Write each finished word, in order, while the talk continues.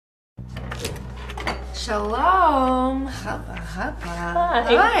Shalom.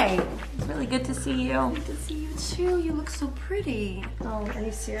 Hi. It's really good to see you. Good to see you too. You look so pretty. Oh, are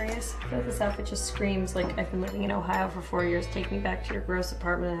you serious? I feel like this outfit just screams like I've been living in Ohio for 4 years. Take me back to your gross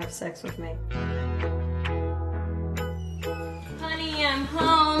apartment and have sex with me. Honey, I'm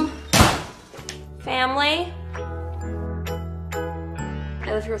home. Family. I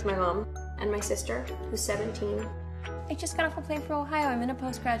live here with my mom and my sister, who's 17. I just got off a plane from Ohio. I'm in a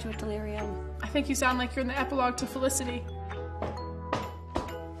postgraduate delirium. I think you sound like you're in the epilogue to Felicity.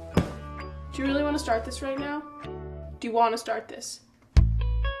 Do you really want to start this right now? Do you want to start this?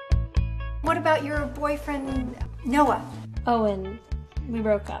 What about your boyfriend, Noah? Owen, we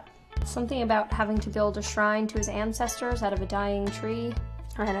broke up. Something about having to build a shrine to his ancestors out of a dying tree.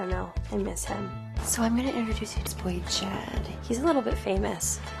 I don't know. I miss him. So I'm gonna introduce you to this boy, Chad. He's a little bit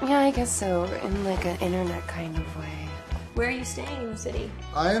famous. Yeah, I guess so, in like an internet kind of way. Where are you staying in the city?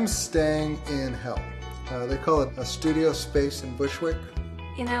 I am staying in hell. They call it a studio space in Bushwick.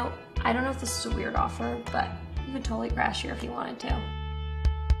 You know, I don't know if this is a weird offer, but you could totally crash here if you wanted to.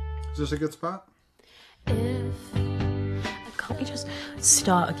 Is this a good spot? Can't we just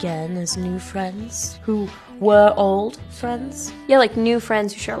start again as new friends who were old friends? Yeah, like new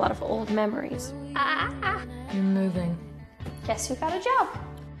friends who share a lot of old memories. You're moving. Guess who got a job?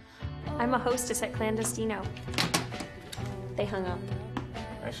 I'm a hostess at Clandestino. They hung up.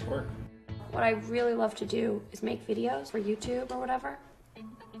 Nice work. What I really love to do is make videos for YouTube or whatever.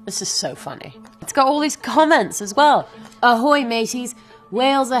 This is so funny. It's got all these comments as well. Ahoy, mateys.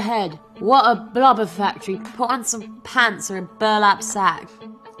 Whales ahead. What a blubber factory. Put on some pants or a burlap sack.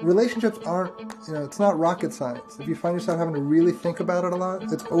 Relationships aren't, it's not rocket science. If you find yourself having to really think about it a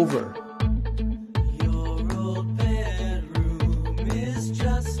lot, it's over. Your old bedroom is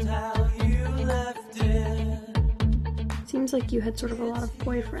just how you left it. Seems like you had sort of a lot of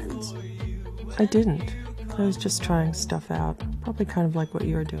boyfriends. I didn't. I was just trying stuff out. Probably kind of like what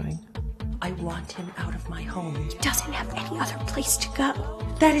you're doing. I want him out of my home. He doesn't have any other place to go.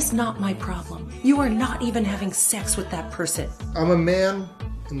 That is not my problem. You are not even having sex with that person. I'm a man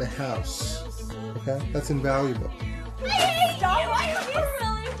in the house. Okay? That's invaluable. I hate you!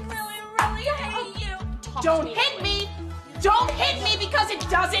 I really hate you! Don't hit me! Don't hit me because it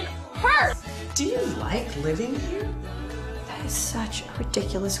doesn't hurt! Do you like living here? That is such a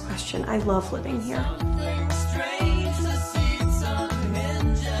ridiculous question. I love living here.